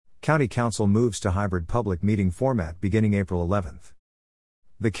County Council moves to hybrid public meeting format beginning April 11th.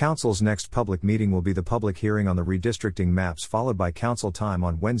 The Council's next public meeting will be the public hearing on the redistricting maps, followed by Council time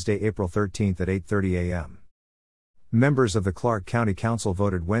on Wednesday, April 13th at 8:30 a.m. Members of the Clark County Council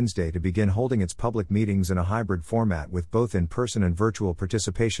voted Wednesday to begin holding its public meetings in a hybrid format with both in-person and virtual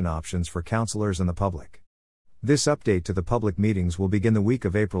participation options for councilors and the public. This update to the public meetings will begin the week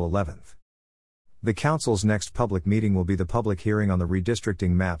of April 11th. The Council's next public meeting will be the public hearing on the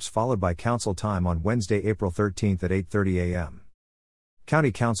redistricting maps, followed by Council time on Wednesday, April 13th at 8:30 a.m.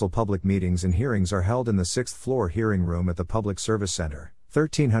 County Council public meetings and hearings are held in the 6th floor hearing room at the Public Service Center,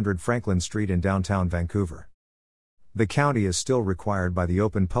 1300 Franklin Street in downtown Vancouver. The county is still required by the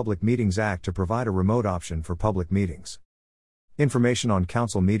Open Public Meetings Act to provide a remote option for public meetings. Information on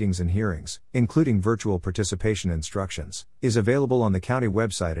council meetings and hearings, including virtual participation instructions, is available on the county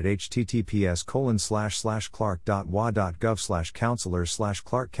website at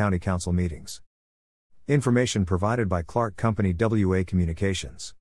https://clark.wa.gov/councilors/Clark County Council meetings. Information provided by Clark Company WA Communications.